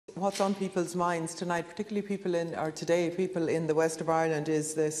what's on people's minds tonight, particularly people in the west of Ireland,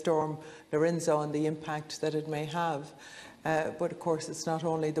 is the storm Lorenzo and the impact that it may have. But of course, it's not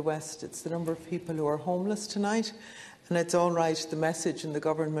only the west; it's the number of people who are homeless tonight. And it's all right, the message and the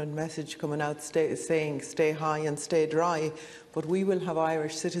government message coming out saying stay high and stay dry, but we will have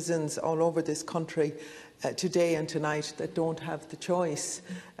Irish citizens all over this country today and tonight that don't have the choice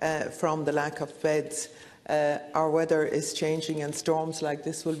from the lack of beds. Our weather is changing and storms like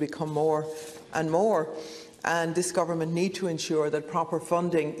this will become more and more. And this government needs to ensure that proper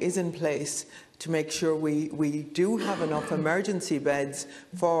funding is in place to make sure we do have enough emergency beds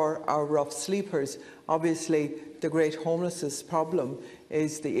for our rough sleepers. Obviously, the great homelessness problem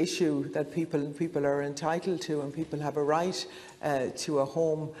is the issue that people are entitled to, and people have a right to a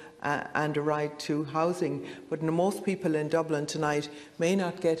home and a right to housing. But most people in Dublin tonight may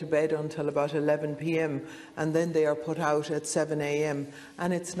not get a bed until about 11 p.m. and then they are put out at 7 a.m.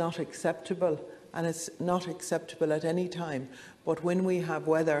 and it's not acceptable. And it's not acceptable at any time. But when we have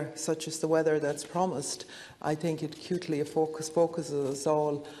weather such as the weather that's promised, I think it acutely focuses us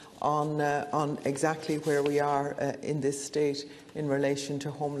all on exactly where we are in this state in relation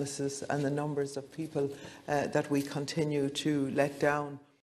to homelessness and the numbers of people that we continue to let down.